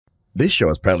This show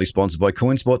is proudly sponsored by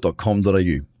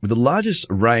coinspot.com.au, with the largest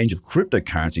range of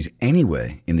cryptocurrencies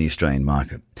anywhere in the Australian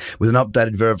market. With an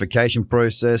updated verification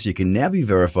process, you can now be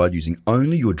verified using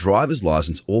only your driver's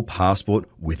license or passport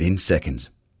within seconds.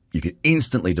 You can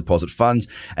instantly deposit funds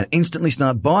and instantly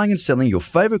start buying and selling your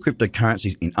favourite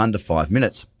cryptocurrencies in under 5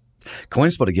 minutes.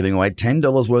 CoinSpot are giving away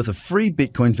 $10 worth of free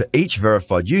Bitcoin for each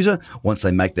verified user once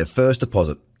they make their first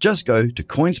deposit. Just go to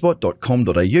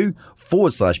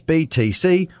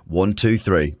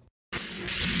coinspot.com.au/BTC123.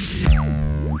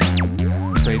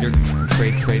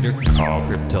 Trader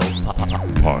Crypto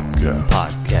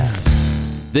Podcast.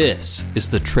 This is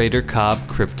the Trader Cobb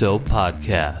Crypto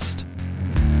Podcast.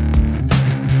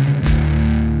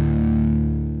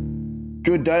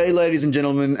 Good day, ladies and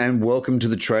gentlemen, and welcome to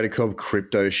the Trader Cobb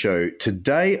Crypto Show.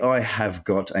 Today, I have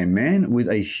got a man with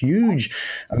a huge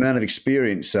amount of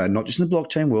experience, not just in the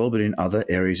blockchain world, but in other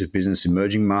areas of business,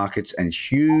 emerging markets, and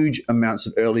huge amounts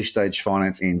of early-stage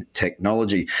finance in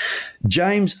technology.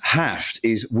 James Haft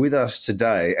is with us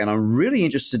today, and I'm really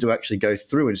interested to actually go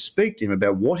through and speak to him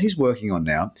about what he's working on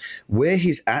now, where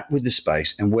he's at with the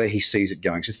space, and where he sees it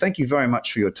going. So thank you very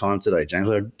much for your time today, James.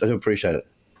 I do appreciate it.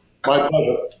 My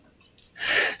pleasure.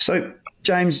 So,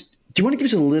 James, do you want to give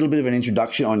us a little bit of an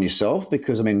introduction on yourself?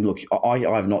 Because, I mean, look,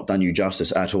 I've not done you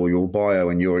justice at all. Your bio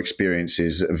and your experience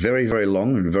is very, very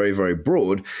long and very, very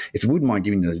broad. If you wouldn't mind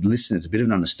giving the listeners a bit of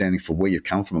an understanding for where you've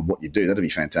come from and what you do, that'd be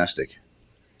fantastic.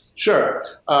 Sure.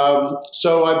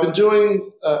 So I've been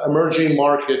doing emerging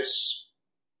markets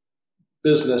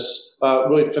business,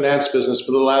 really finance business,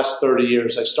 for the last 30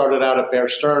 years. I started out at Bear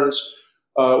Stearns,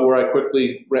 where I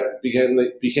quickly became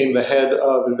the head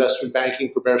of investment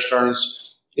banking for Bear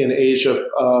Stearns in Asia,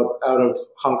 out of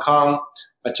Hong Kong.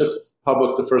 I took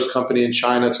public the first company in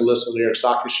China to list on the New York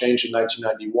Stock Exchange in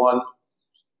 1991.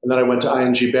 And then I went to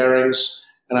ING Barings,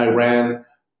 and I ran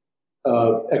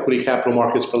equity capital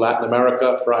markets for Latin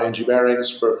America for ING Barings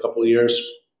for a couple of years.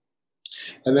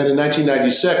 And then in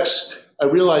 1996, I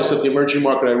realized that the emerging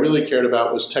market I really cared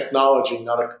about was technology,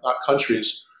 not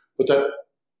countries, but that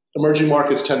emerging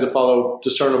markets tend to follow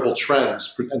discernible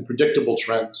trends and predictable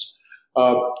trends.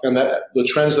 And that the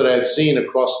trends that I had seen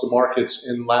across the markets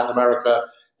in Latin America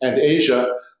and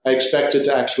Asia, I expected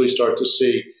to actually start to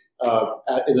see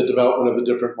in the development of the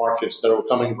different markets that were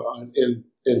coming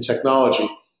in technology.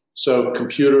 So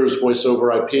computers, voice over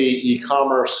IP,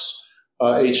 e-commerce,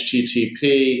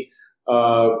 HTTP,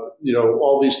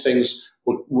 all these things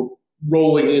were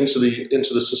rolling into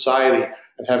the society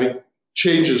and having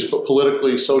changes, but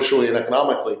politically, socially, and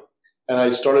economically. And I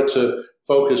started to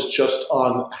focus just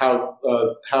on how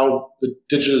the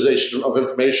digitization of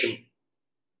information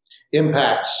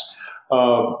impacts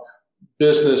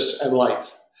business and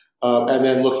life, and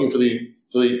then looking for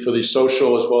the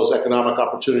social as well as economic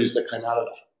opportunities that came out of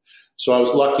that. So I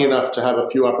was lucky enough to have a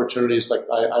few opportunities. Like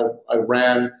I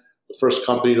ran the first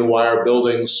company to wire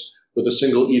buildings with a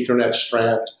single Ethernet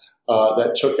strand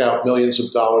that took out millions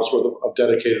of dollars worth of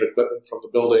dedicated equipment from the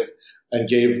building and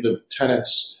gave the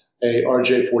tenants a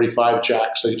RJ45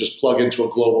 jack, so you just plug into a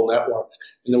global network,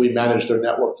 and then we managed their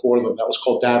network for them. That was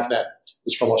called DAVnet. It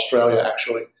was from Australia,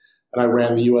 actually. And I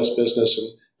ran the U.S. business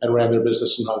and ran their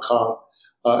business in Hong Kong.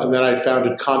 And then I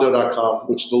founded Condo.com,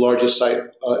 which is the largest site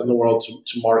in the world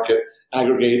to market,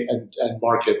 aggregate, and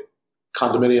market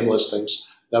condominium listings.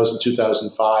 That was in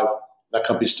 2005. That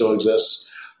company still exists.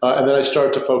 And then I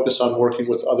started to focus on working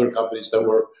with other companies that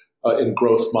were in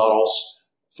growth models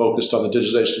focused on the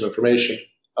digitization of information.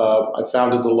 I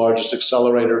founded the largest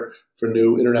accelerator for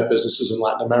new internet businesses in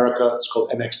Latin America. It's called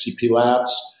NXTP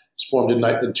Labs. It was formed in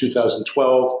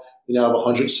 2012. We now have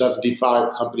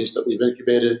 175 companies that we've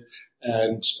incubated,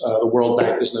 and the World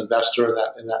Bank is an investor in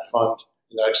that fund,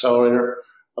 in that accelerator.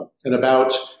 And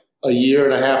about a year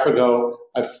and a half ago,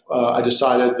 I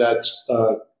decided that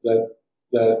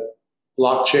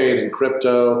blockchain and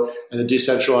crypto and the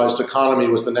decentralized economy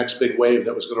was the next big wave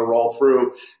that was going to roll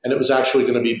through, and it was actually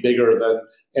going to be bigger than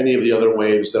any of the other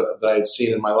waves that I had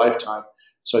seen in my lifetime.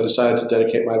 So I decided to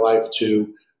dedicate my life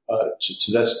to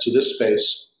this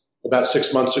space. About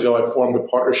 6 months ago, I formed a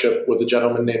partnership with a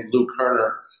gentleman named Lou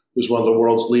Kerner, who's one of the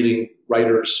world's leading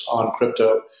writers on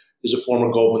crypto. He's a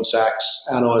former Goldman Sachs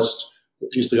analyst.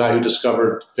 He's the guy who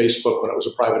discovered Facebook when it was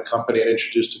a private company and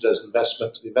introduced it as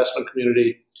investment to the investment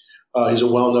community. He's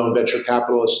a well-known venture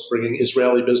capitalist bringing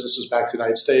Israeli businesses back to the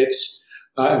United States.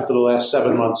 And for the last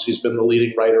 7 months, he's been the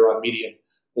leading writer on Medium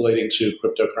relating to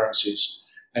cryptocurrencies.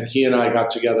 And he and I got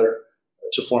together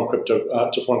to form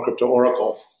Crypto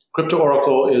Oracle. Crypto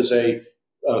Oracle is a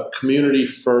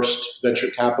community-first venture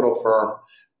capital firm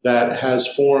that has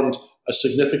formed a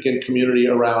significant community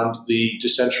around the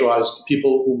decentralized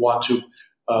people who want to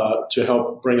to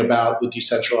help bring about the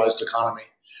decentralized economy.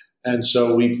 And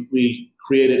so we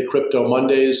created Crypto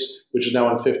Mondays, which is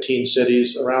now in 15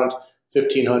 cities. Around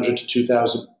 1,500 to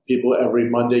 2,000 people every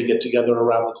Monday get together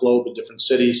around the globe in different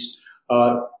cities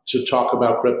to talk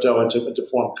about crypto and to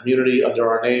form community under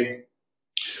our name.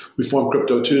 We form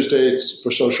Crypto Tuesdays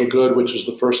for Social Good, which is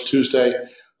the first Tuesday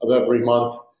of every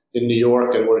month in New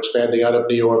York, and we're expanding out of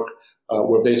New York,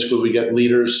 where basically we get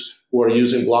leaders who are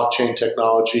using blockchain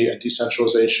technology and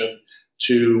decentralization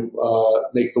to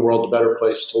make the world a better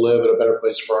place to live and a better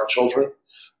place for our children.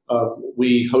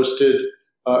 We hosted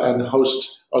and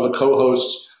are the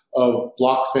co-hosts of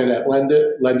BlockFin at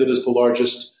Lendit. Lendit is the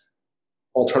largest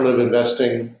alternative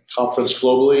investing conference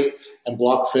globally, and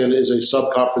BlockFin is a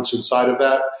sub-conference inside of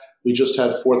that. We just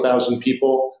had 4,000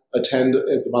 people attend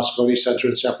at the Moscone Center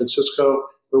in San Francisco,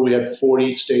 where we had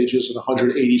 40 stages and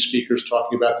 180 speakers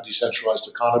talking about the decentralized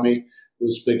economy. It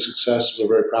was a big success. We're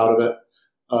very proud of it.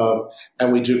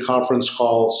 And we do conference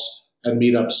calls and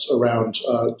meetups around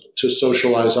to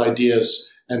socialize ideas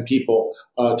and people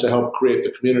to help create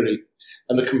the community.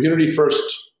 And the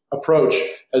community-first approach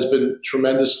has been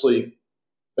tremendously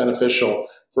beneficial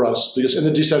for us because in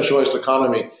the decentralized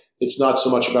economy, it's not so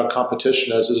much about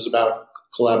competition as it is about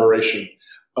collaboration.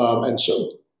 And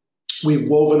so we've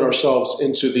woven ourselves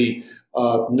into the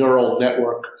neural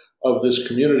network of this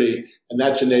community, and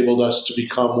that's enabled us to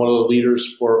become one of the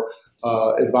leaders for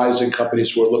advising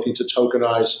companies who are looking to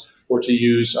tokenize or to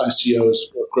use ICOs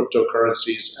or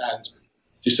cryptocurrencies and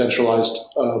decentralized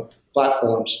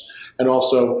platforms, and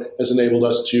also has enabled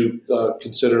us to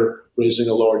consider raising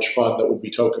a large fund that would be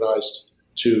tokenized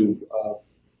to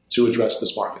address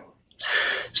this market.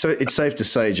 So it's safe to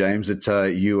say, James,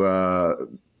 that you are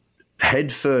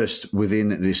head first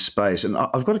within this space. And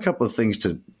I've got a couple of things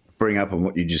to bring up on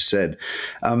what you just said.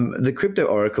 The crypto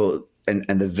oracle and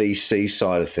the VC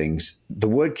side of things, the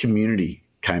word community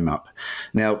came up.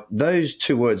 Now, those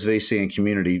two words, VC and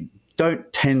community,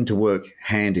 don't tend to work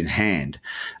hand in hand.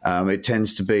 It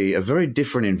tends to be a very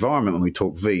different environment when we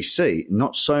talk VC,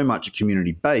 not so much a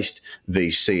community-based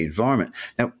VC environment.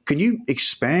 Now, can you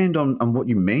expand on what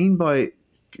you mean by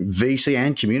VC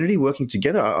and community working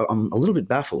together? I'm a little bit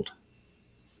baffled.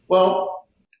 Well,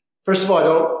 first of all, I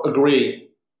don't agree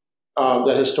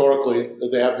that historically that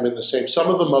they haven't been the same.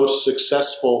 Some of the most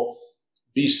successful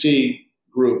VC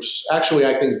groups, actually,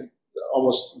 I think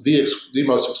almost the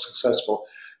most successful,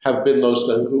 have been those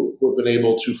who have been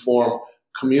able to form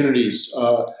communities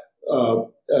of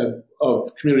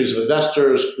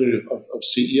investors, communities of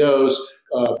CEOs,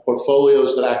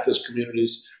 portfolios that act as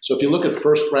communities. So if you look at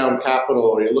first round capital,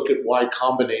 or you look at Y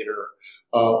Combinator,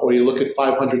 or you look at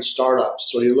 500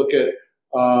 startups, or you look at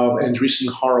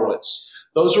Andreessen Horowitz,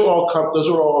 those are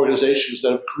all organizations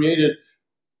that have created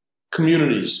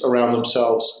communities around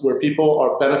themselves where people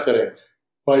are benefiting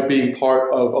by being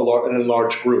part of an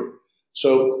enlarged group.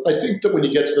 So I think that when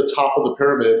you get to the top of the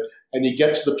pyramid and you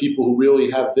get to the people who really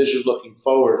have vision looking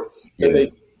forward, then they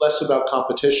think less about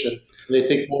competition and they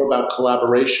think more about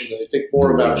collaboration and they think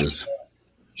more about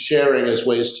sharing as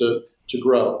ways to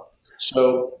grow.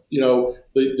 So,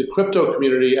 the crypto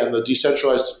community and the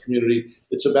decentralized community,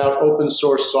 it's about open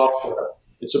source software.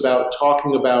 It's about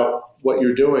talking about what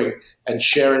you're doing and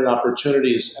sharing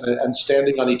opportunities and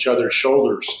standing on each other's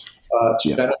shoulders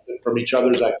to benefit from each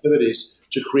other's activities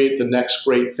to create the next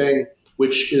great thing,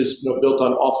 which is built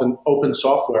on often open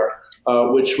software,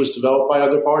 which was developed by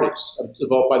other parties,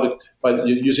 developed by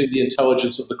using the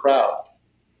intelligence of the crowd.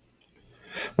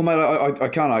 Well, mate, I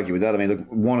can't argue with that. I mean, look,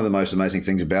 one of the most amazing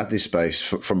things about this space,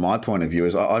 from my point of view,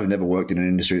 is I've never worked in an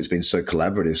industry that's been so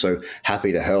collaborative, so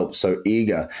happy to help, so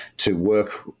eager to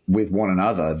work with one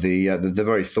another. The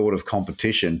very thought of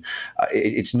competition,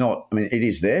 it's not. I mean, it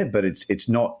is there, but it's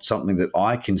not something that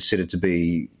I consider to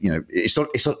be. It's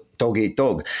not dog eat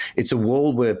dog. It's a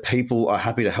world where people are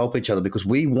happy to help each other because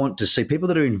we want to see people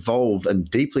that are involved and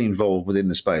deeply involved within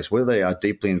the space, whether they are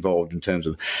deeply involved in terms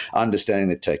of understanding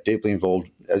the tech, deeply involved,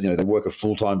 they work a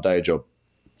full-time day job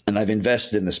and they've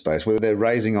invested in the space, whether they're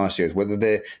raising ICOs, whether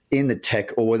they're in the tech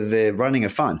or whether they're running a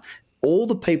fund. All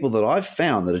the people that I've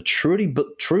found that are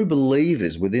true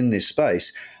believers within this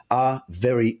space are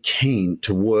very keen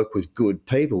to work with good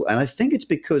people. And I think it's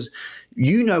because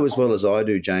as well as I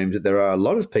do, James, that there are a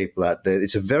lot of people out there.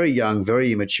 It's a very young,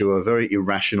 very immature, very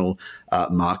irrational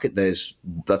market.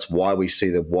 That's why we see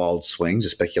the wild swings, the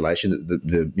speculation,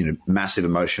 the massive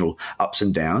emotional ups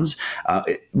and downs.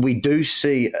 We do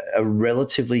see a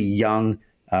relatively young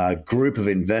group of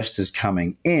investors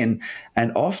coming in,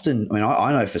 and often,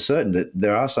 I know for certain that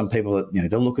there are some people that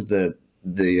they'll look at the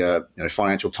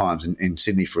Financial Times in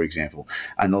Sydney, for example,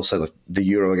 and they'll say the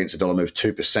euro against the dollar moved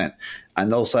 2%,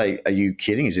 and they'll say, "Are you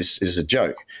kidding? Is this a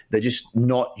joke?" They're just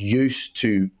not used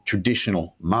to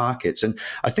traditional markets, and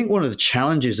I think one of the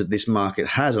challenges that this market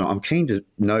has, and I'm keen to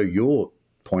know your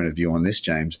point of view on this,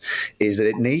 James, is that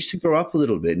it needs to grow up a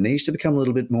little bit. It needs to become a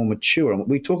little bit more mature. And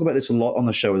we talk about this a lot on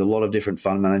the show with a lot of different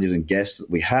fund managers and guests that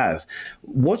we have.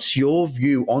 What's your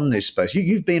view on this space?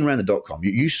 You've been around the .com.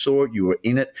 You saw it. You were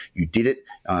in it. You did it.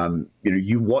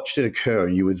 You watched it occur,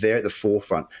 and you were there at the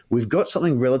forefront. We've got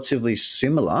something relatively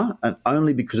similar, and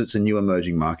only because it's a new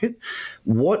emerging market.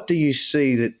 What do you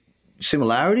see that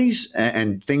similarities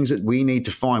and things that we need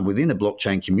to find within the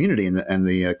blockchain community and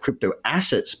the crypto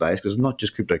asset space, because it's not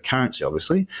just cryptocurrency,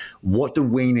 obviously. What do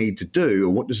we need to do, or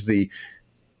what does the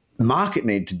market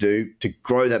need to do to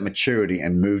grow that maturity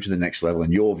and move to the next level,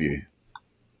 in your view?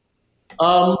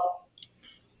 I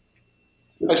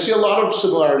see a lot of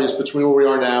similarities between where we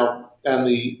are now and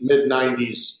the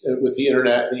mid-'90s with the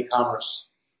internet and e-commerce.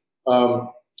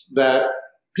 That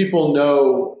people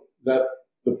know that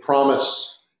the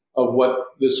promise of what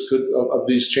of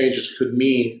these changes could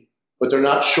mean, but they're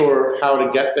not sure how to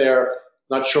get there,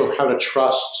 not sure how to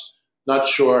trust, not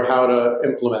sure how to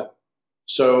implement.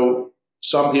 So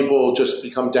some people just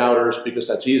become doubters because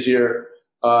that's easier.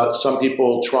 Some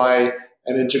people try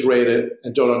and integrate it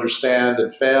and don't understand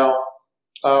and fail.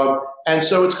 And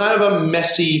so it's kind of a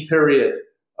messy period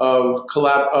of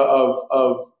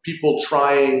people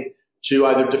trying to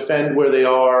either defend where they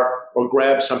are or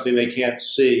grab something they can't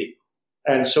see.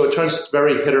 And so it turns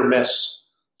very hit or miss.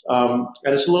 And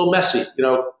it's a little messy,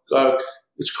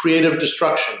 it's creative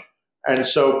destruction. And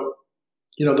so,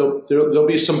 there'll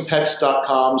be some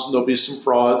pets.coms and there'll be some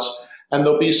frauds and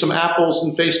there'll be some Apples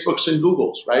and Facebooks and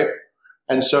Googles, right?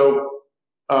 And so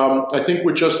I think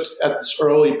we're just at this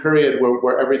early period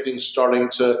where everything's starting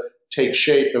to take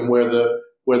shape and where the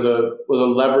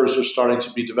levers are starting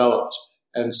to be developed.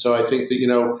 And so I think that,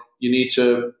 you need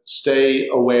to stay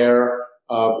aware,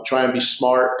 try and be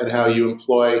smart in how you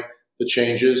employ the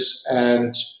changes,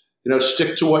 and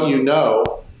stick to what you know,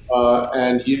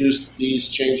 and use these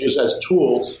changes as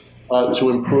tools to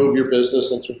improve your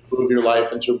business and to improve your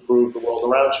life and to improve the world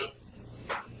around you.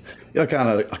 Yeah,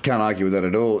 I can't argue with that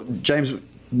at all, James.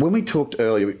 When we talked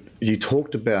earlier, you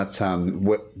talked about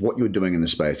what you were doing in the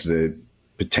space, the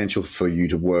potential for you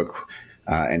to work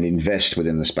and invest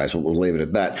within the space. We'll leave it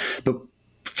at that. But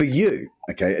for you,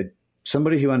 okay,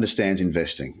 somebody who understands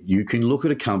investing, you can look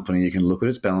at a company, you can look at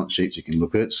its balance sheets, you can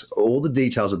look at all the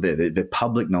details are there. They're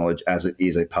public knowledge as it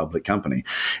is a public company.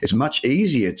 It's much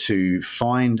easier to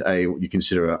find what you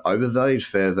consider an overvalued,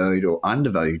 fair valued, or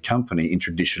undervalued company in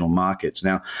traditional markets.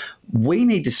 Now, we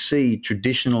need to see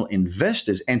traditional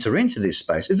investors enter into this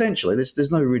space eventually.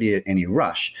 There's no really any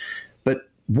rush. But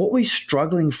what we're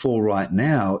struggling for right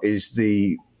now is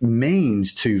the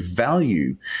means to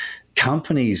value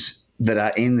companies that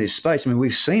are in this space. I mean,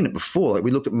 we've seen it before. Like,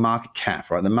 we looked at market cap,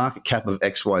 right? The market cap of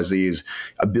XYZ is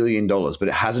 $1 billion, but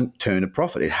it hasn't turned a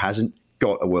profit. It hasn't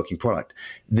got a working product.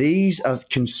 These are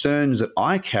concerns that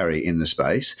I carry in the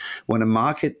space when a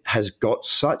market has got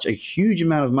such a huge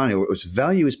amount of money, or its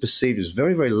value is perceived as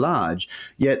very, very large,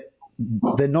 yet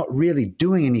they're not really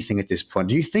doing anything at this point.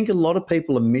 Do you think a lot of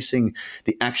people are missing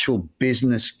the actual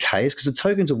business case? Because the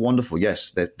tokens are wonderful.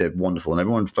 Yes, they're wonderful, and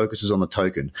everyone focuses on the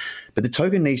token. But the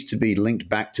token needs to be linked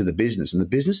back to the business, and the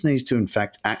business needs to, in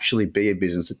fact, actually be a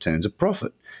business that turns a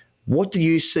profit. What do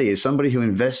you see as somebody who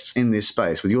invests in this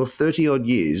space with your 30-odd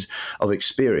years of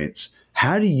experience?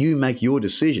 How do you make your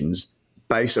decisions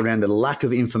based around the lack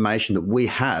of information that we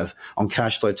have on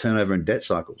cash flow, turnover, and debt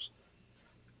cycles?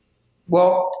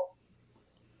 Well,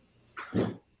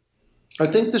 I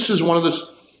think this is one of those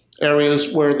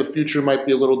areas where the future might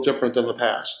be a little different than the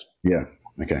past. Yeah.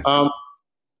 Okay. I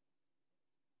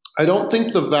don't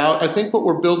think I think what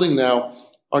we're building now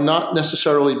are not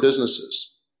necessarily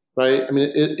businesses, right? I mean,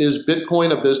 is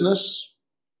Bitcoin a business?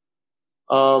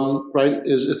 Right?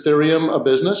 Is Ethereum a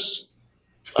business?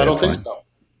 Fair I don't point. think so.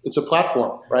 It's a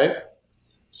platform, right?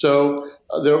 So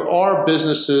there are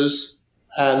businesses,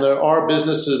 and there are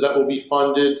businesses that will be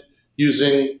funded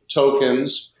using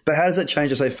tokens. But how does that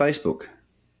change, say, Facebook?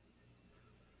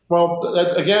 Well,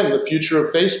 again, the future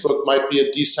of Facebook might be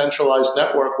a decentralized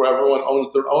network where everyone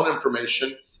owns their own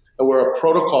information, and where a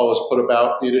protocol is put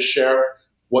about for you to share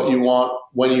what you want,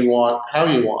 when you want, how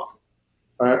you want.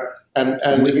 Right?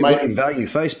 And we it might value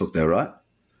Facebook, though, right?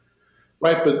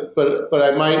 Right, but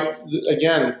I might,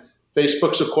 again,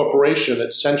 Facebook's a corporation.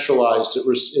 It's centralized.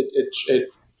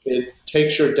 It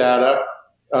takes your data.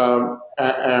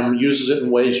 and uses it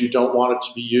in ways you don't want it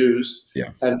to be used,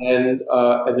 and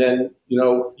then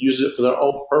uses it for their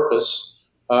own purpose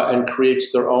and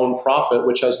creates their own profit,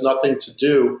 which has nothing to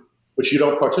do, which you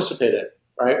don't participate in,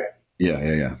 right?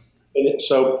 Yeah.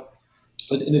 So,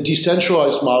 in a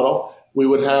decentralized model, we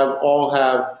would all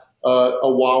have a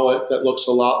wallet that looks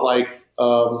a lot like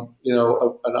an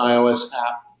iOS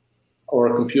app or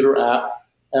a computer app,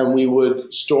 and we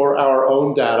would store our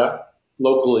own data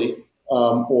locally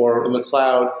or in the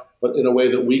cloud, but in a way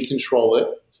that we control it.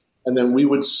 And then we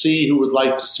would see who would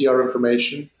like to see our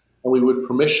information, and we would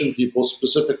permission people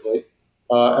specifically.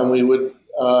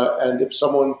 And if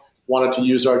someone wanted to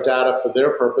use our data for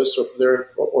their purpose or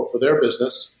for their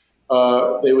business,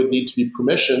 they would need to be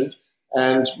permissioned,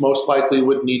 and most likely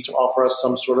would need to offer us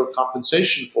some sort of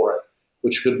compensation for it,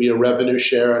 which could be a revenue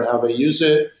share on how they use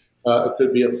it. It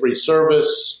could be a free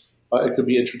service. It could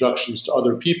be introductions to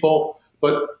other people.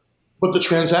 But the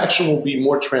transaction will be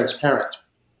more transparent.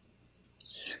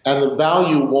 And the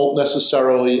value won't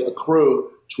necessarily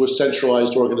accrue to a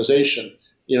centralized organization.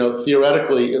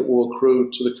 Theoretically, it will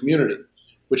accrue to the community,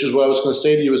 which is what I was going to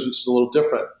say to you is it's a little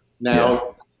different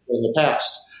now than in the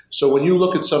past. So when you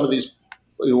look at some of these,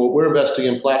 we're investing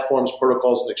in platforms,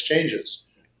 protocols, and exchanges,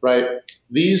 right?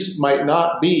 These might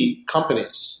not be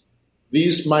companies.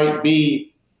 These might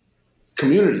be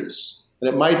communities. And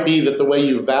it might be that the way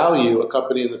you value a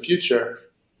company in the future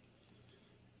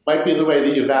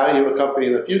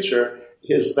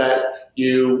is that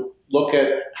you look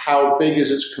at how big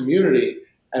is its community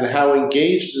and how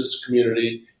engaged is its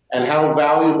community and how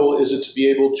valuable is it to be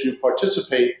able to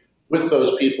participate with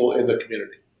those people in the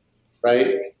community, right?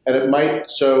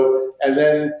 And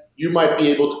then you might be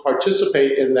able to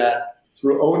participate in that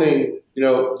through owning,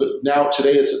 now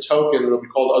today it's a token, it'll be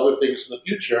called other things in the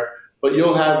future, but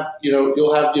you'll have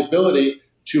the ability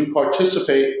to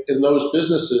participate in those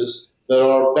businesses that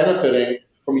are benefiting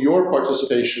from your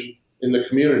participation in the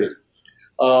community.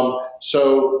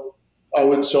 So I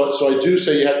do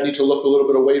say you need to look a little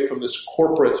bit away from this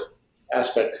corporate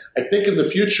aspect. I think in the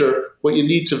future, what you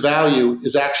need to value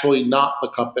is actually not the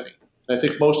company. And I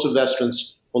think most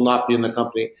investments will not be in the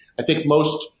company. I think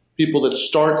most people that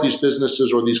start these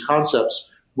businesses or these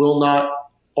concepts will not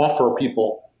offer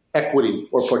people equity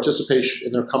or participation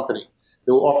in their company.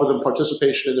 They will offer them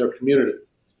participation in their community.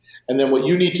 And then what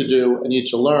you need to do and need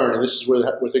to learn, and this is where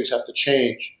things have to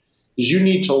change, is you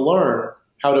need to learn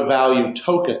how to value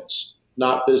tokens,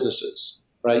 not businesses,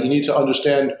 right? You need to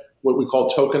understand what we call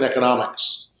token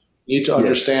economics. You need to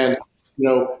understand,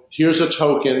 here's a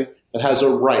token that has a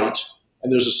right,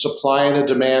 and there's a supply and a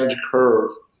demand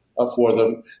curve for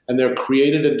them, and they're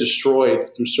created and destroyed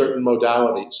through certain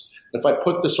modalities. If I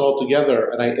put this all together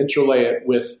and I interlay it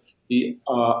with the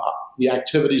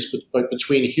activities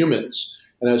between humans,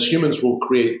 and as humans will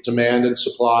create demand and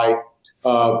supply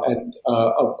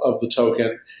of the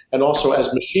token, and also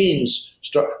as machines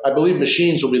start, I believe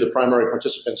machines will be the primary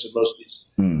participants in most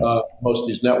of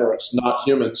these networks, not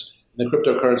humans. And the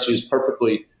cryptocurrency is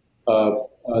perfectly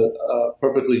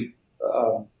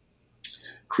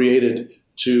created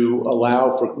to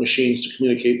allow for machines to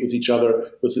communicate with each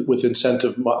other with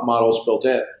incentive models built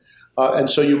in.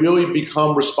 And so you really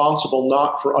become responsible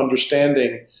not for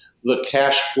understanding the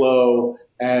cash flow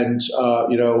and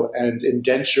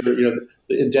indenture, the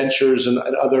indentures and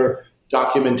other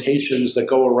documentations that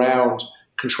go around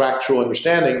contractual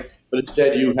understanding, but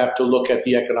instead you have to look at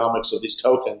the economics of these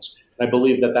tokens. And I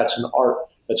believe that that's an art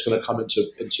that's going to come into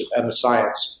and a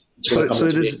science. So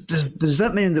does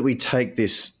that mean that we take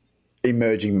this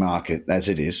emerging market as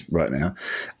it is right now,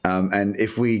 and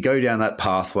if we go down that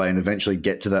pathway and eventually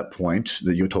get to that point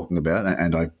that you're talking about,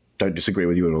 and I don't disagree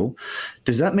with you at all,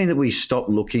 does that mean that we stop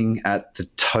looking at the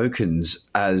tokens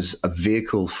as a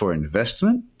vehicle for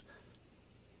investment?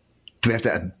 Do we have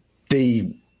to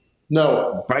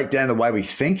break down the way we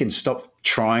think and stop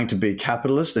trying to be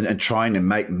capitalist and trying to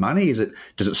make money?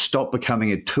 Does it stop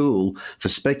becoming a tool for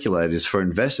speculators, for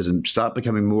investors, and start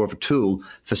becoming more of a tool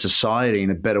for society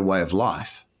and a better way of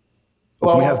life?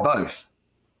 Or can we have both?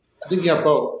 I think you have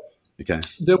both. Okay.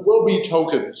 There will be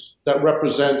tokens that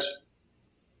represent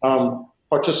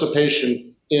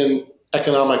participation in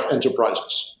economic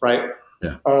enterprises, right?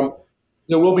 Yeah.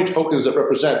 There will be tokens that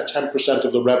represent 10%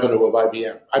 of the revenue of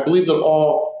IBM. I believe that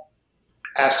all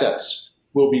assets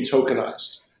will be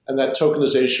tokenized, and that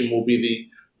tokenization will be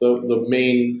the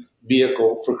main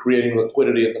vehicle for creating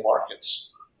liquidity in the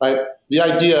markets, right? The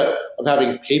idea of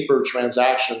having paper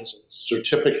transactions and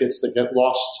certificates that get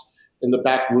lost in the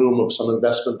back room of some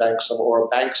investment bank or a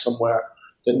bank somewhere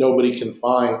that nobody can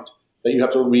find, that you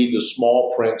have to read the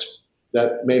small print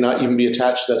that may not even be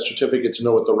attached to that certificate to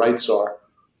know what the rights are.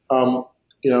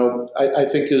 I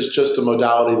think is just a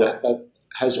modality that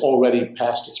has already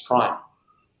passed its prime.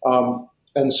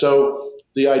 And so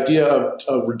the idea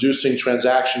of reducing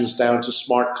transactions down to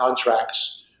smart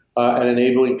contracts and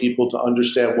enabling people to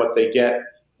understand what they get,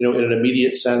 in an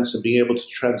immediate sense, and being able to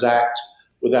transact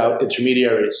without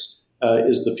intermediaries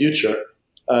is the future.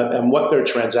 And what they're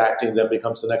transacting then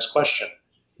becomes the next question.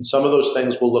 And some of those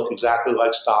things will look exactly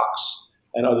like stocks,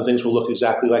 and other things will look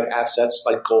exactly like assets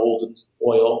like gold and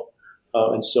oil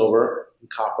and silver and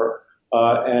copper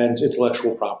and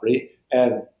intellectual property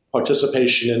and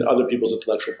participation in other people's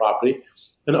intellectual property.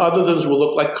 And other things will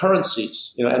look like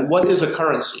currencies. And what is a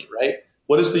currency, right?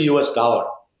 What is the US dollar?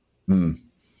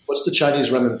 What's the Chinese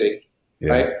renminbi,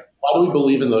 right? Why do we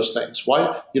believe in those things?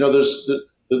 Why, there's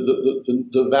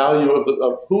the value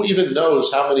of who even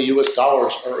knows how many US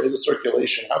dollars are in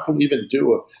circulation? How can we even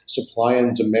do a supply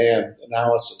and demand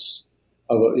analysis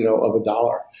of a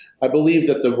dollar? I believe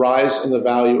that the rise in the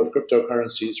value of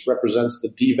cryptocurrencies represents the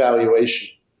devaluation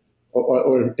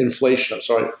or inflation. I'm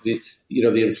sorry, the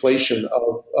inflation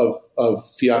of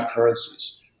fiat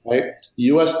currencies. Right, the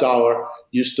U.S. dollar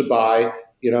used to buy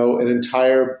an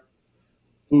entire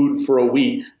food for a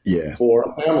week for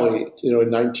a family in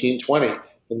 1920,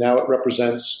 and now it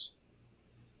represents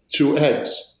 2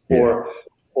 eggs or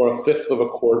a fifth of a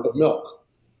quart of milk.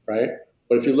 Right.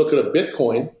 But if you look at a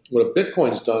Bitcoin, what a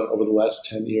Bitcoin's done over the last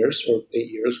 10 years or 8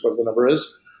 years, whatever the number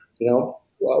is,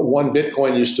 one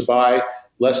Bitcoin used to buy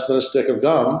less than a stick of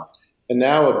gum, and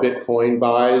now a Bitcoin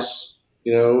buys,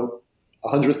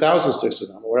 100,000 sticks of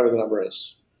gum, or whatever the number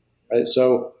is, right?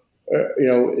 So,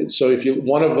 so if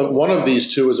one of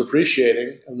these two is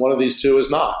appreciating, and one of these two is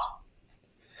not.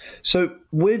 So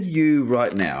with you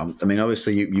right now, I mean,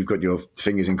 obviously you've got your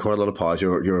fingers in quite a lot of pies.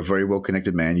 You're a very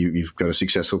well-connected man. You've got a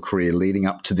successful career leading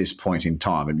up to this point in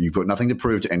time, and you've got nothing to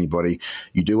prove to anybody.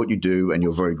 You do what you do, and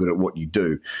you're very good at what you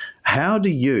do. How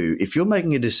do you, if you're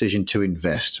making a decision to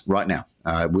invest right now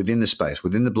within the space,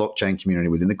 within the blockchain community,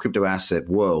 within the crypto asset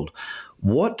world,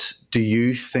 what do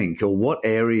you think, or what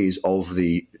areas of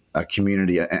the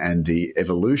community and the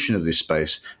evolution of this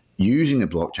space using the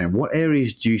blockchain, what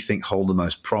areas do you think hold the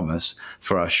most promise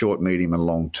for our short, medium, and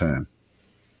long term?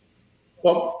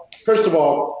 Well, first of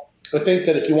all, I think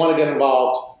that if you want to get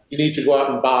involved, you need to go out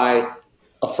and buy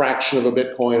a fraction of a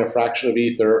Bitcoin, a fraction of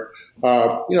Ether,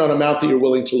 an amount that you're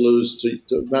willing to lose, the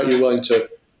amount you're willing to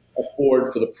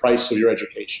afford for the price of your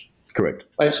education. Correct.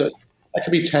 Right? So that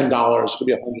could be $10, it could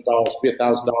be $100, it could be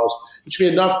 $1,000. It should be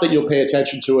enough that you'll pay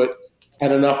attention to it,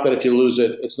 and enough that if you lose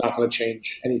it, it's not going to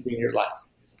change anything in your life.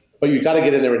 But you got to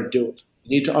get in there and do it.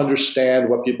 You need to understand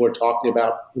what people are talking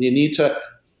about, and you need to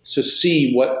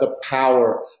see what the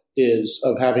power is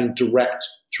of having direct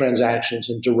transactions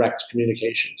and direct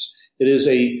communications. It is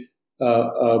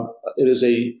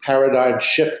a paradigm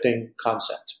shifting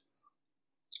concept.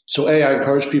 So A, I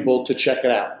encourage people to check it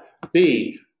out.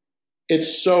 B,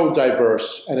 it's so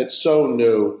diverse and it's so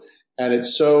new and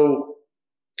it's so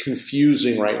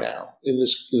confusing right now in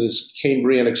this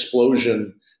Cambrian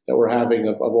explosion that we're having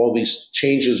of all these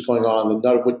changes going on, and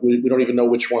none of which we don't even know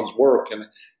which ones work and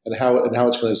how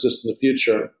it's going to exist in the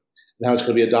future and how it's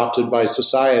going to be adopted by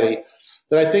society.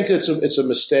 That I think it's a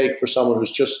mistake for someone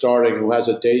who's just starting, who has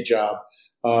a day job,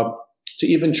 to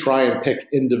even try and pick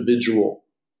individual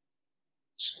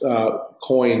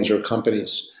coins or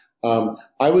companies.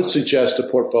 I would suggest a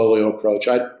portfolio approach.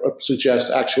 I'd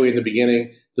suggest actually in the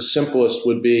beginning, the simplest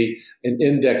would be an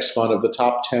index fund of the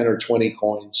top 10 or 20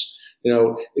 coins.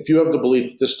 If you have the belief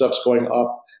that this stuff's going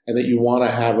up and that you want to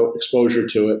have exposure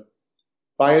to it,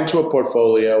 buy into a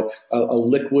portfolio, a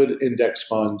liquid index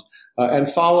fund, and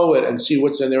follow it and see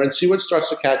what's in there and see what starts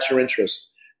to catch your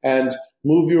interest, and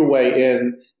move your way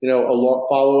in,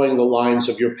 following the lines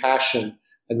of your passion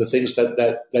and the things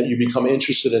that you become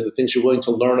interested in, the things you're willing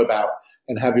to learn about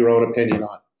and have your own opinion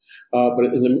on. But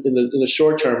in the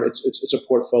short term, it's a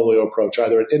portfolio approach,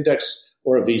 either an index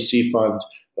or a VC fund.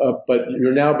 But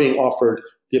you're now being offered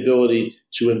the ability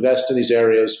to invest in these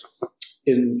areas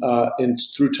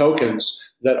through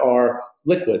tokens that are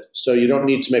liquid. So you don't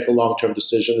need to make a long-term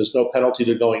decision. There's no penalty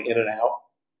to going in and out.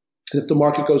 And if the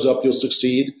market goes up, you'll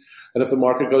succeed. And if the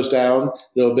market goes down,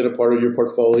 it'll have been a part of your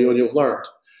portfolio and you've learned.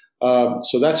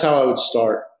 So that's how I would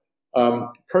start.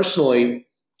 Personally,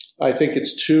 I think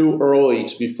it's too early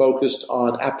to be focused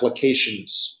on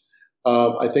applications.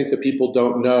 I think that people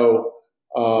don't know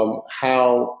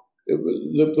how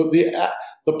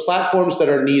the platforms that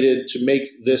are needed to make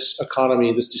this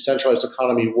economy, this decentralized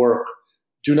economy, work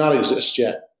do not exist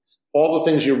yet. All the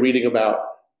things you're reading about,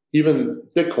 even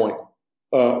Bitcoin,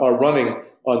 are running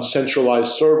on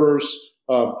centralized servers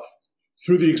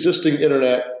through the existing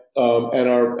internet and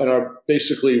are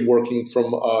basically working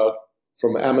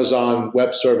from Amazon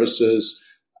Web Services,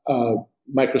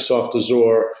 Microsoft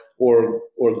Azure, or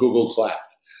Google Cloud.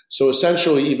 So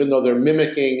essentially, even though they're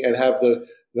mimicking and have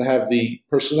the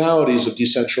personalities of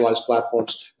decentralized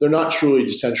platforms, they're not truly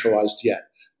decentralized yet.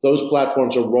 Those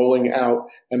platforms are rolling out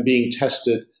and being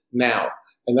tested now,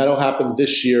 and that'll happen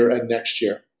this year and next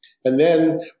year. And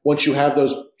then once you have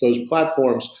those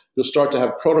platforms, you'll start to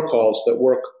have protocols that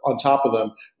work on top of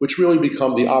them, which really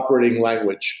become the operating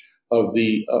language of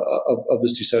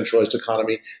this decentralized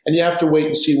economy. And you have to wait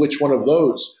and see which one of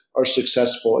those are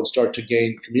successful and start to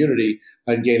gain community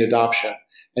and gain adoption.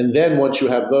 And then once you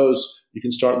have those, you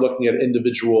can start looking at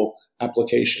individual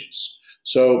applications.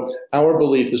 So our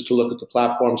belief is to look at the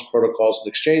platforms, protocols, and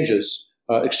exchanges.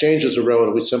 Exchanges are a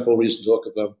relatively simple reason to look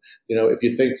at them. If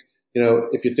you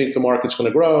think the market's going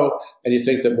to grow and you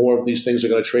think that more of these things are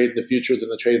going to trade in the future than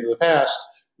they traded in the past,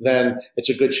 then it's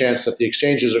a good chance that the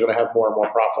exchanges are going to have more and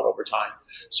more profit over time.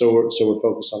 So we're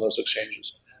focused on those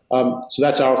exchanges. So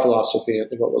that's our philosophy and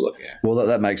what we're looking at. Well,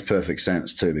 that makes perfect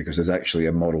sense too, because there's actually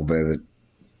a model there that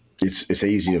it's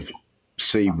easy to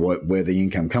see where the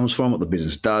income comes from, what the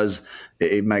business does.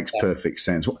 It makes perfect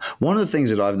sense. One of the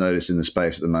things that I've noticed in the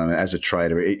space at the moment as a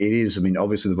trader, it is,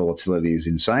 obviously the volatility is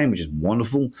insane, which is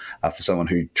wonderful for someone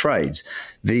who trades.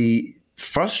 The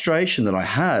frustration that I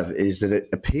have is that it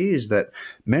appears that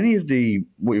many of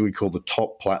what you would call the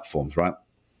top platforms, right,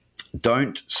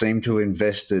 don't seem to have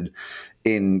invested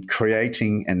in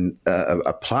creating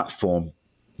a platform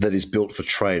that is built for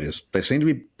traders. They seem to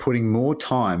be putting more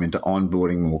time into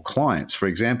onboarding more clients. For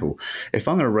example, if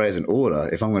I'm going to raise an order,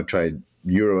 if I'm going to trade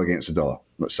euro against a dollar,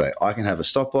 let's say, I can have a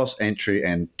stop loss, entry,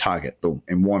 and target, boom,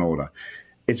 in one order.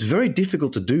 It's very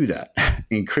difficult to do that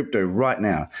in crypto right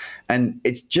now. And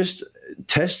it's just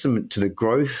testament to the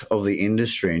growth of the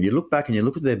industry. And you look back and you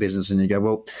look at their business and you go,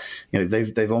 well,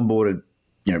 they've onboarded,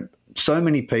 so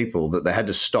many people that they had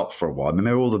to stop for a while.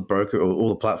 Remember, all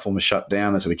the platforms shut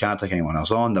down. They said we can't take anyone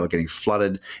else on. They were getting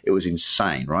flooded. It was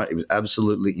insane, right? It was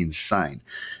absolutely insane.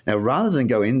 Now, rather than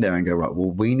go in there and go, right,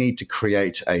 well, we need to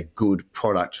create a good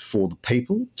product for the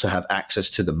people to have access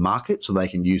to the market so they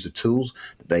can use the tools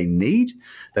that they need,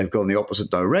 they've gone the opposite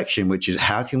direction, which is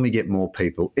how can we get more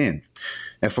people in?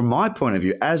 Now, from my point of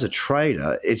view, as a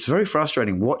trader, it's very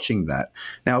frustrating watching that.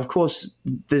 Now, of course,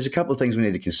 there's a couple of things we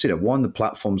need to consider. One, the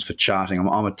platforms for charting.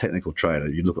 I'm a technical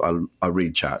trader. You look, I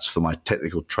read charts for my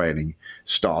technical trading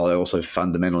style. I also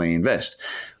fundamentally invest.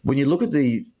 When you look at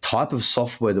the type of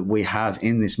software that we have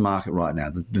in this market right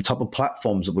now, the type of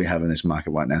platforms that we have in this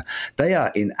market right now, they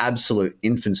are in absolute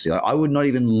infancy. I would not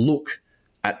even look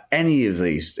at any of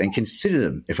these and consider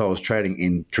them if I was trading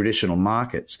in traditional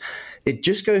markets. It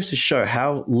just goes to show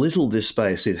how little this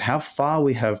space is, how far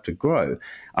we have to grow. And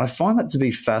I find that to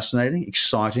be fascinating,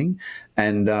 exciting,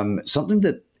 and something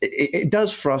that it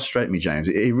does frustrate me, James.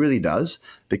 It really does,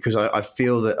 because I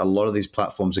feel that a lot of these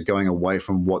platforms are going away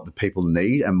from what the people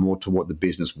need and more to what the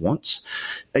business wants.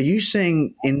 Are you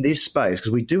seeing in this space,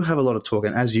 because we do have a lot of talk,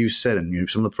 and as you said, and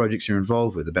some of the projects you're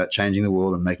involved with about changing the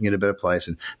world and making it a better place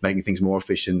and making things more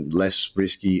efficient, less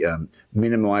risky,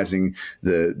 minimizing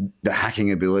the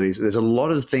hacking abilities. There's a lot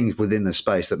of things within the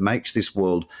space that makes this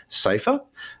world safer,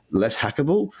 less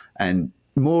hackable, and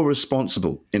more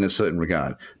responsible in a certain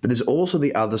regard. But there's also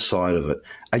the other side of it.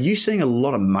 Are you seeing a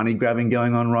lot of money grabbing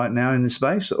going on right now in this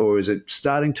space, or is it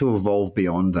starting to evolve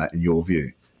beyond that in your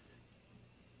view?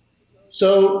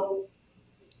 So,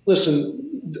 listen,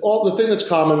 the thing that's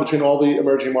common between all the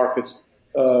emerging markets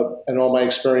and all my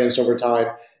experience over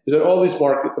time is that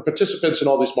the participants in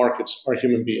all these markets are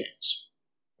human beings,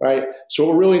 right? So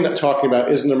what we're really not talking about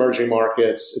isn't emerging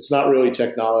markets. It's not really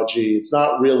technology. It's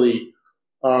not really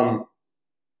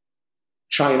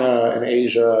China and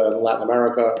Asia and Latin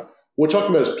America. What we're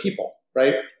talking about is people,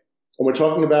 right? And we're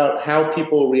talking about how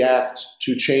people react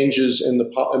to changes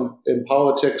in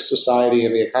politics, society,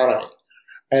 and the economy.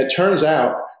 And it turns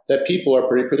out that people are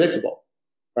pretty predictable,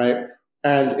 right?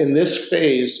 And in this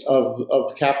phase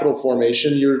of capital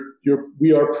formation,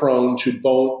 we are prone to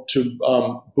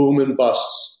boom and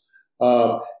busts,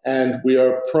 and we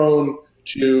are prone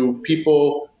to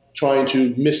people trying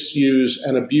to misuse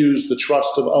and abuse the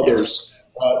trust of others. Yes.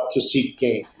 To seek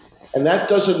gain. And that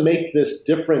doesn't make this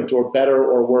different or better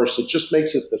or worse. It just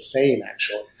makes it the same,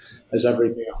 actually, as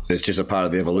everything else. It's just a part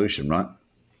of the evolution, right?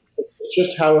 It's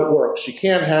just how it works. You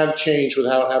can't have change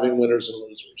without having winners and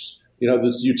losers.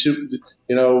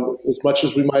 As much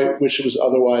as we might wish it was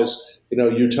otherwise,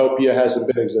 utopia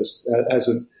hasn't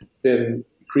been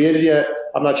created yet.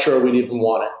 I'm not sure we'd even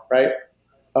want it, right?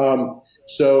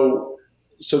 So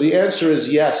So the answer is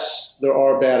yes, there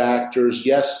are bad actors.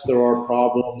 Yes, there are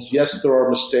problems. Yes, there are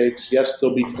mistakes. Yes,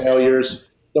 there'll be failures.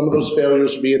 Some of those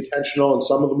failures will be intentional and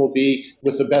some of them will be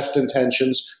with the best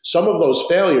intentions. Some of those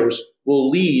failures will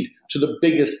lead to the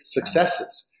biggest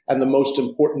successes and the most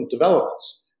important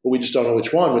developments. But we just don't know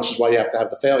which one, which is why you have to have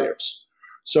the failures.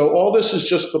 So all this is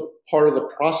just the part of the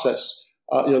process,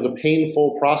 the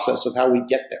painful process of how we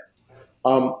get there.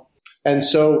 And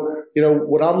so,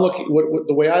 the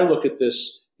way I look at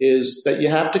this is that you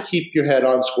have to keep your head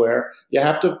on square. You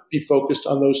have to be focused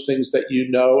on those things that you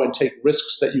know and take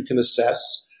risks that you can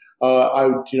assess. I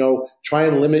would, try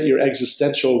and limit your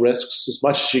existential risks as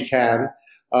much as you can,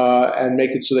 and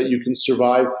make it so that you can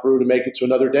survive through to make it to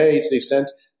another day, to the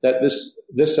extent that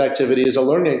this activity is a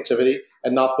learning activity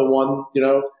and not the one,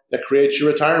 that creates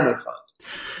your retirement fund.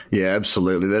 Yeah,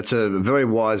 absolutely. That's a very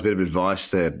wise bit of advice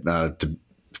there, to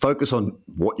focus on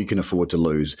what you can afford to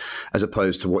lose as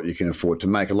opposed to what you can afford to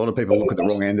make. A lot of people look at the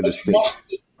wrong end of the stick.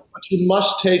 But you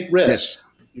must take risks.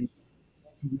 Yes.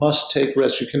 You must take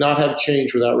risks. You cannot have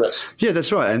change without risk. Yeah,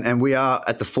 that's right. And we are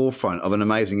at the forefront of an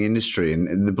amazing industry.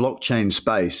 And the blockchain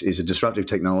space is a disruptive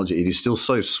technology. It is still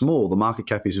so small. The market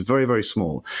cap is very, very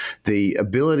small. The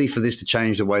ability for this to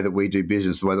change the way that we do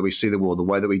business, the way that we see the world, the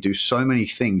way that we do so many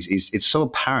things it's so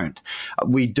apparent.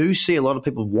 We do see a lot of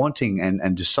people wanting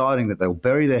and deciding that they'll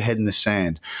bury their head in the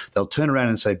sand. They'll turn around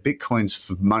and say Bitcoin's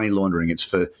for money laundering. It's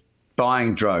for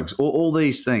buying drugs, all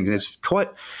these things. And it's quite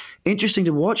interesting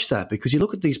to watch that, because you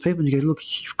look at these people and you go, look,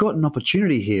 you've got an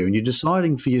opportunity here and you're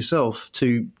deciding for yourself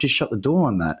to just shut the door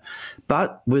on that.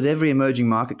 But with every emerging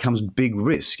market comes big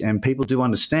risk, and people do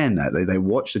understand that. They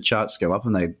watch the charts go up,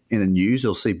 and in the news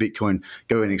they'll see Bitcoin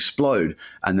go and explode,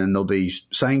 and then they'll be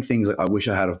saying things like, I wish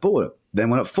I had have bought it. Then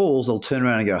when it falls, they'll turn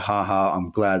around and go, ha ha,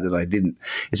 I'm glad that I didn't.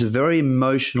 It's a very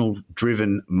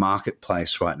emotional-driven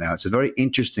marketplace right now. It's a very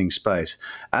interesting space.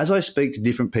 As I speak to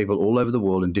different people all over the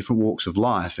world in different walks of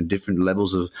life and different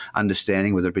levels of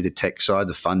understanding, whether it be the tech side,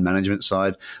 the fund management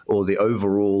side, or the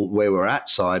overall where we're at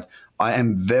side, I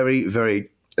am very, very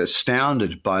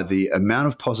astounded by the amount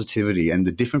of positivity and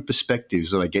the different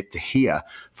perspectives that I get to hear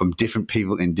from different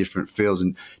people in different fields.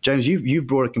 And James, you've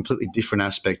brought a completely different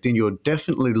aspect in. You're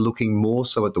definitely looking more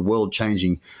so at the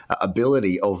world-changing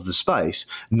ability of the space,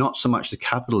 not so much the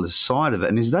capitalist side of it.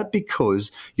 And is that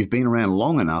because you've been around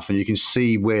long enough and you can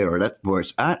see where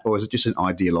it's at, or is it just an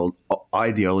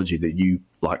ideology that you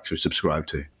like to subscribe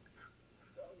to?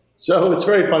 So it's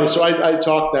very funny. So I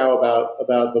talk now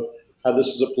about how this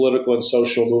is a political and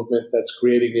social movement that's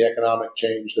creating the economic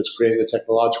change, that's creating the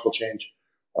technological change.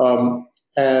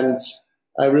 And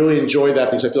I really enjoy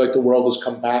that, because I feel like the world has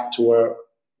come back to where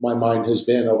my mind has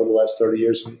been over the last 30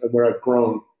 years, and where I've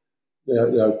grown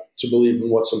to believe in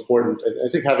what's important. I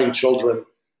think having children,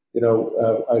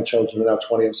 I have children who are now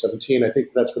 20 and 17. I think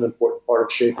that's been an important part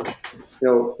of shaping,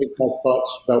 think my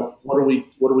thoughts about what are we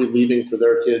leaving for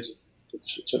their kids,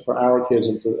 for our kids,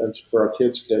 and for our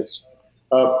kids' kids.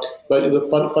 But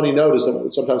the funny note is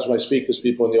that sometimes when I speak, there's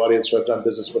people in the audience who I've done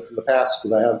business with in the past,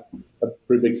 because I have a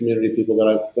pretty big community of people that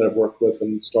I've worked with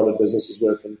and started businesses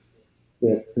with and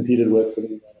competed with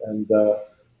and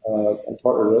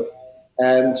partnered with.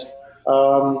 And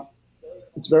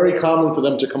it's very common for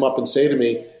them to come up and say to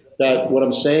me that what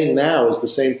I'm saying now is the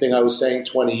same thing I was saying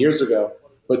 20 years ago.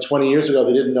 But 20 years ago,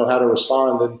 they didn't know how to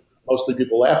respond, and mostly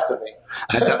people laughed at me.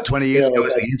 And 20 years ago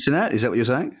was the internet? Is that what you're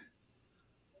saying?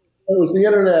 It was the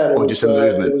internet. Or just a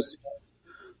movement? It was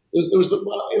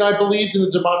I believed in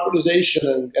the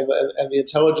democratization and the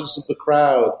intelligence of the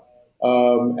crowd,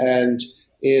 and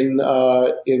in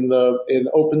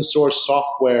open source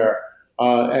software,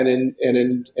 and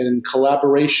in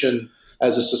collaboration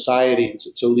as a society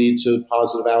to lead to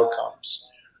positive outcomes,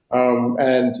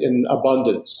 and in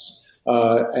abundance,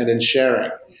 and in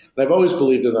sharing. And I've always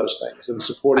believed in those things and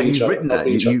supporting each other. You've written that.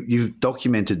 You've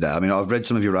documented that. I mean, I've read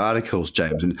some of your articles,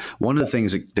 James, and one of the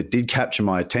things that did capture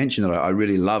my attention that I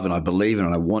really love and I believe in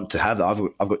and I want to have that.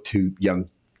 I've got two young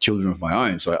children of my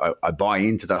own, so I buy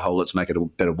into that whole let's make it a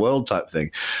better world type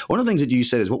thing. One of the things that you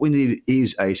said is what we need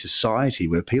is a society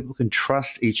where people can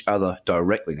trust each other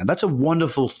directly. Now, that's a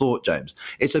wonderful thought, James.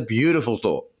 It's a beautiful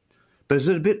thought. But is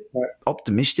it a bit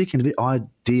optimistic and a bit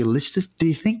idealistic, do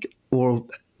you think? Or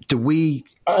are we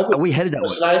headed that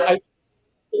way?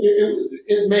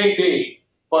 It may be,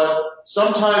 but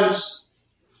sometimes,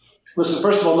 listen,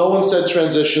 first of all, no one said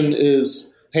transition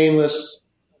is painless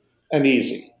and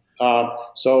easy.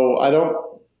 So I don't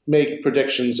make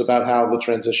predictions about how the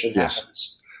transition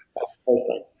happens. That's the first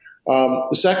thing.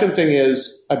 The second thing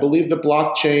is I believe the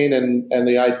blockchain and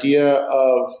the idea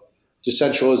of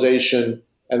decentralization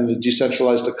and the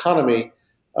decentralized economy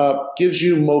gives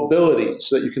you mobility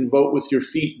so that you can vote with your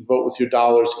feet and vote with your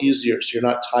dollars easier. So you're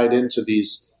not tied into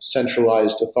these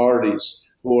centralized authorities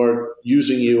who are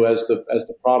using you as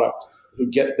the product, who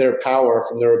get their power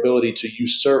from their ability to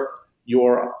usurp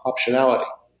your optionality,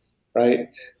 right?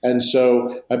 And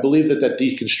so I believe that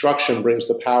deconstruction brings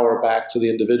the power back to the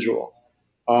individual.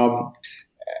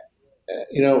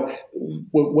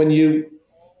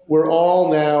 We're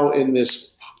all now in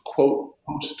this quote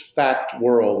post-fact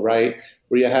world, right?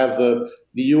 Where you have the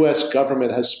U.S.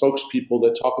 government has spokespeople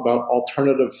that talk about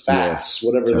alternative facts,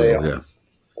 whatever they are. Yeah.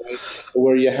 Right?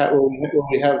 Where we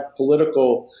have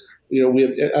political,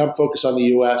 I'm focused on the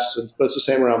U.S., but it's the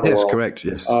same around the world. Yes, correct.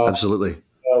 Yes, absolutely.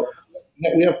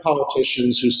 We have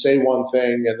politicians who say one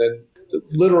thing and then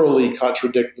literally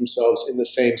contradict themselves in the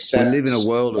same sentence. We live in a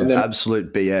world of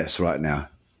absolute BS right now.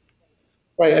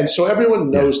 Right, and so everyone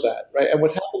knows that, right? And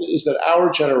what happened is that our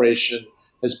generation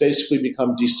has basically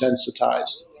become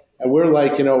desensitized. And we're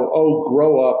like,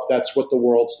 grow up, that's what the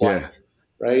world's like,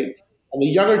 right? And the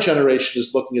younger generation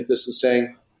is looking at this and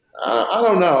saying, I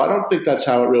don't know. I don't think that's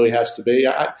how it really has to be.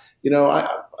 A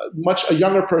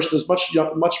younger person is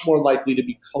much more likely to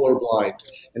be colorblind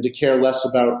and to care less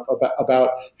about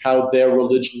how their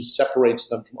religion separates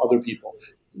them from other people.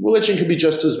 Religion can be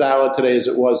just as valid today as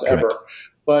it was ever.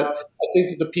 But I think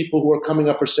that the people who are coming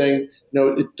up are saying,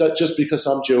 just because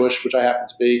I'm Jewish, which I happen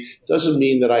to be, doesn't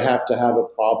mean that I have to have a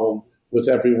problem with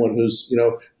everyone who's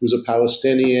a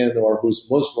Palestinian or who's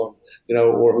Muslim,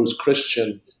 or who's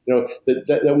Christian.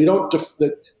 That we don't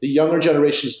that the younger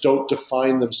generations don't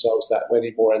define themselves that way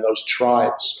anymore in those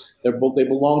tribes. They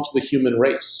belong to the human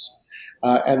race,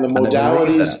 and the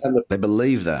modalities they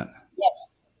believe that. Yes,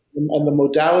 and the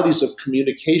modalities of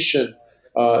communication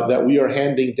that we are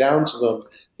handing down to them,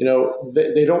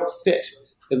 they don't fit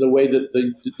in the way that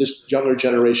this younger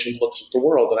generation looks at the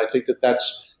world. And I think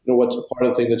that's what's part of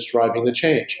the thing that's driving the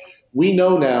change. We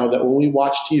know now that when we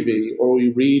watch TV or we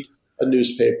read a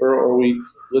newspaper or we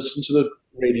listen to the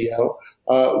radio,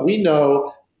 we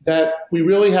know that we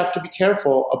really have to be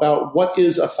careful about what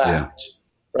is a fact,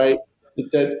 right?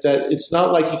 That it's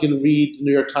not like you can read the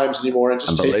New York Times anymore and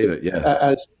just take it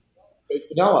as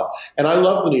vanilla. And I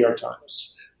love the New York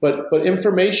Times, but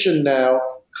information now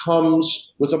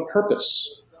comes with a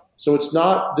purpose. So it's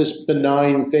not this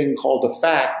benign thing called a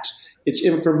fact. It's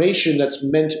information that's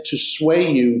meant to sway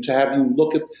you, to have you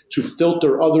to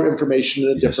filter other information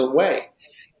in a different way.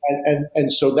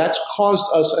 And so that's caused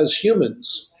us as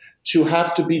humans to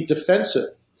have to be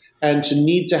defensive and to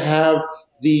need to have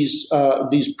these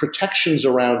protections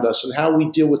around us and how we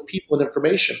deal with people and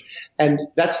information. And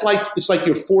it's like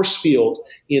your force field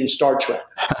in Star Trek,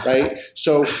 right?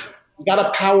 So you got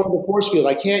to power the force field.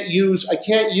 I can't use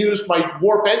my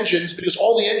warp engines because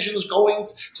all the engines going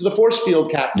to the force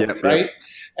field, Captain, right?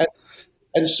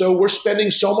 And so we're spending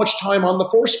so much time on the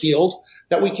force field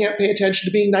that we can't pay attention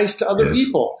to being nice to other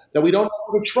people, that we don't know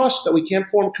how to trust, that we can't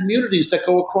form communities that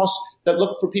go across, that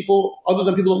look for people other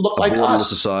than people that look like us.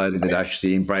 A society that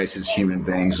actually embraces human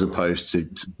beings as opposed to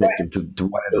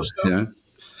whatever,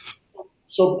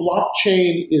 So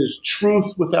blockchain is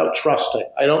truth without trusting.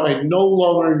 I no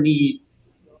longer need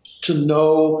to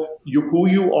know who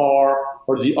you are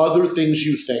or the other things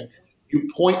you think. You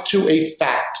point to a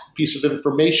fact, piece of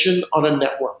information on a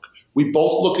network. We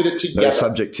both look at it together. No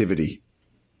subjectivity.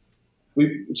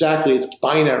 Exactly. It's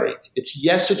binary. It's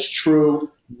yes, it's true.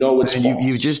 No, it's false.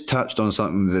 You've just touched on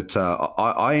something that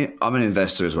I'm an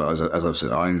investor as well. As I've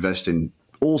said, I invest in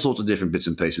all sorts of different bits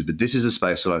and pieces, but this is a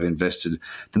space that I've invested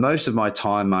the most of my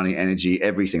time, money, energy,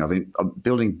 everything. I'm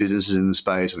building businesses in the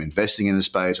space. I'm investing in the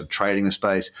space. I'm trading the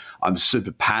space. I'm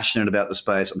super passionate about the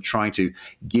space. I'm trying to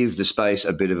give the space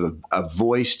a bit of a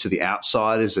voice to the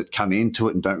outsiders that come into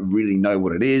it and don't really know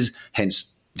what it is,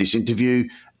 hence this interview.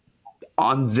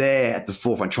 I'm there at the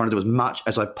forefront trying to do as much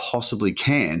as I possibly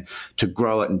can to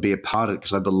grow it and be a part of it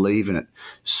because I believe in it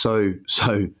so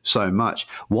much.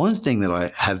 One thing that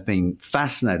I have been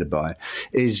fascinated by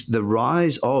is the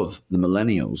rise of the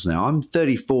millennials. Now, I'm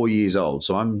 34 years old,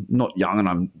 so I'm not young and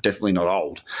I'm definitely not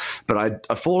old, but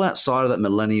I fall outside of that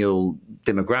millennial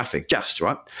demographic just,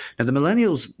 right? Now, the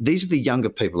millennials, these are the younger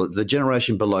people, the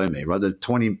generation below me, right? The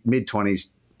mid-20s,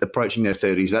 approaching their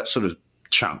 30s, that sort of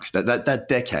chunk, that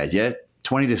decade,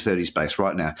 20 to 30 space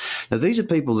right now. Now, these are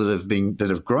people that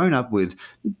have grown up with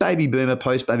baby boomer,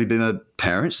 post-baby boomer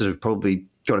parents that have probably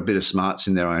got a bit of smarts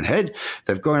in their own head.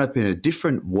 They've grown up in a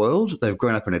different world. They've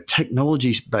grown up in a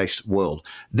technology-based world.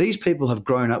 These people have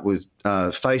grown up with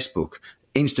Facebook,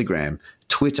 Instagram,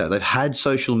 Twitter. They've had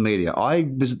social media. I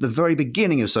was at the very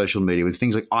beginning of social media with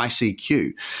things like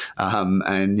ICQ,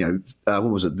 and what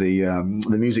was it? The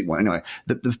music one. Anyway,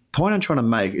 the point I'm trying to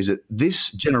make is that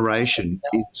this generation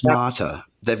is smarter.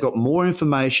 They've got more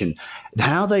information.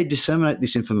 How they disseminate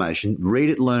this information, read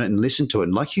it, learn it, and listen to it.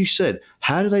 And like you said,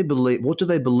 how do they believe? What do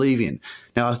they believe in?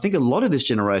 Now, I think a lot of this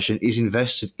generation is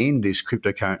invested in this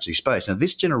cryptocurrency space. Now,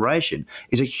 this generation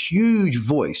is a huge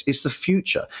voice. It's the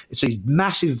future. It's a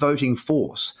massive voting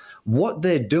force. What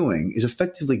they're doing is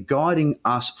effectively guiding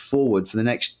us forward for the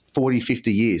next 40,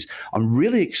 50 years. I'm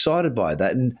really excited by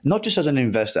that. And not just as an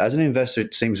investor. As an investor,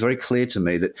 it seems very clear to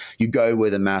me that you go where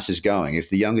the mass is going.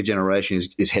 If the younger generation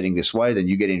is heading this way, then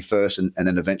you get in first and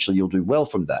then eventually you'll do well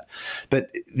from that. But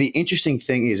the interesting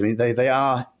thing is, I mean, they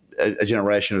are a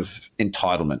generation of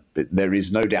entitlement. But there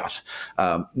is no doubt.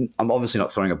 I'm obviously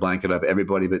not throwing a blanket over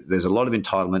everybody, but there's a lot of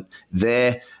entitlement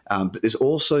there. But there's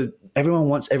also, everyone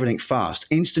wants everything fast,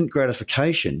 instant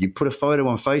gratification. You put a photo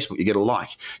on Facebook, you get a like.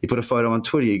 You put a photo on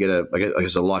Twitter, you get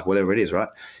a like, whatever it is, right?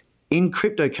 In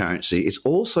cryptocurrency, it's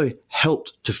also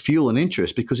helped to fuel an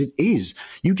interest because it is.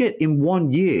 You get in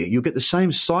 1 year, you'll get the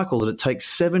same cycle that it takes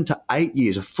 7 to 8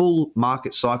 years. A full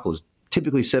market cycle is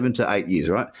typically 7 to 8 years,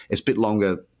 right? It's a bit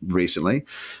longer recently,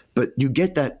 but you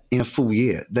get that in a full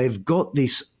year. They've got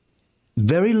this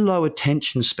very low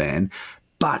attention span,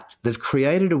 but they've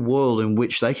created a world in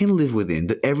which they can live within,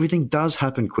 that everything does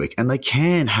happen quick and they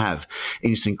can have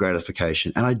instant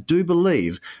gratification. And I do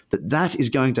believe that that is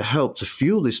going to help to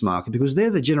fuel this market because they're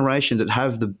the generation that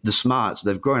have the smarts.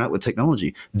 They've grown up with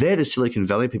technology. They're the Silicon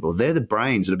Valley people. They're the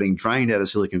brains that are being drained out of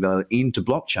Silicon Valley into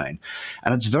blockchain.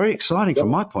 And it's very exciting from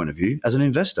my point of view as an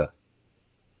investor.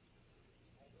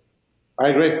 I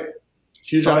agree.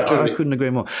 Huge opportunity. I couldn't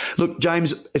agree more. Look,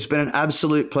 James, it's been an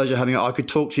absolute pleasure having you. I could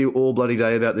talk to you all bloody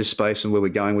day about this space and where we're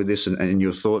going with this and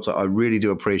your thoughts. I really do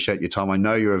appreciate your time. I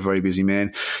know you're a very busy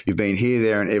man. You've been here,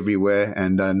 there, and everywhere,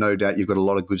 and no doubt you've got a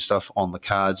lot of good stuff on the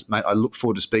cards. Mate, I look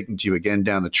forward to speaking to you again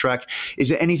down the track. Is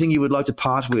there anything you would like to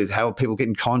part with? How people get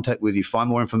in contact with you, find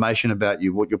more information about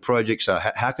you, what your projects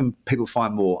are? How can people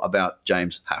find more about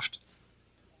James Haft?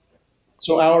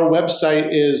 So our website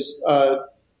is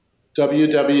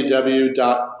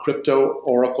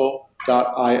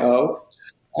www.cryptooracle.io.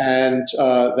 And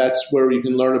that's where you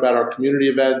can learn about our community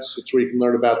events. It's where you can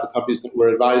learn about the companies that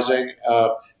we're advising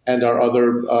and our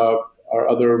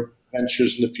other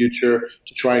ventures in the future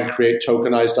to try and create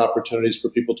tokenized opportunities for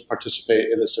people to participate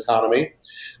in this economy.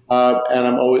 And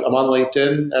I'm on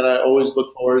LinkedIn, and I always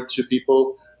look forward to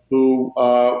people who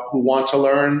want to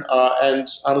learn and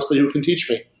honestly who can teach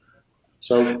me.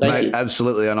 So thank you.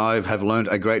 Absolutely. And I have learned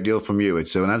a great deal from you.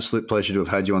 It's an absolute pleasure to have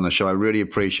had you on the show. I really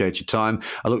appreciate your time.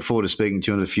 I look forward to speaking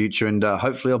to you in the future. And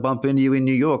hopefully I'll bump into you in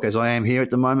New York as I am here at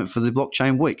the moment for the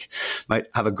Blockchain Week. Mate,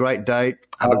 have a great day.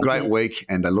 Have a great week.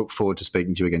 And I look forward to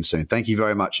speaking to you again soon. Thank you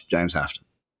very much, James Haft.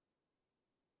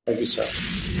 Thank you, sir.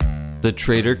 The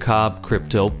Trader Cobb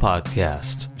Crypto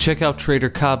Podcast. Check out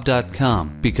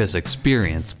tradercobb.com because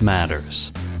experience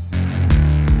matters.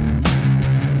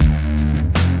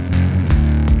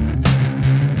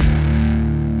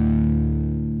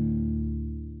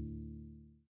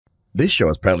 This show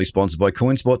is proudly sponsored by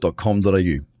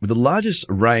coinspot.com.au, with the largest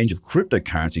range of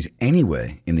cryptocurrencies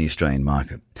anywhere in the Australian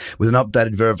market. With an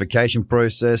updated verification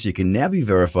process, you can now be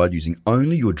verified using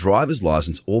only your driver's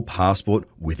license or passport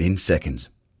within seconds.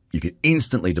 You can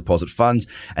instantly deposit funds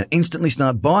and instantly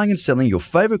start buying and selling your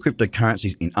favorite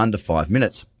cryptocurrencies in under 5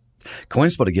 minutes.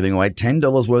 CoinSpot are giving away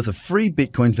 $10 worth of free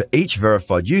Bitcoin for each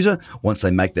verified user once they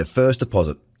make their first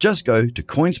deposit. Just go to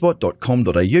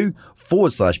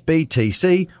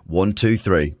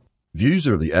coinspot.com.au/BTC123. Views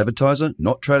are of the advertiser,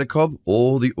 not Trader Cobb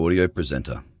or the audio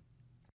presenter.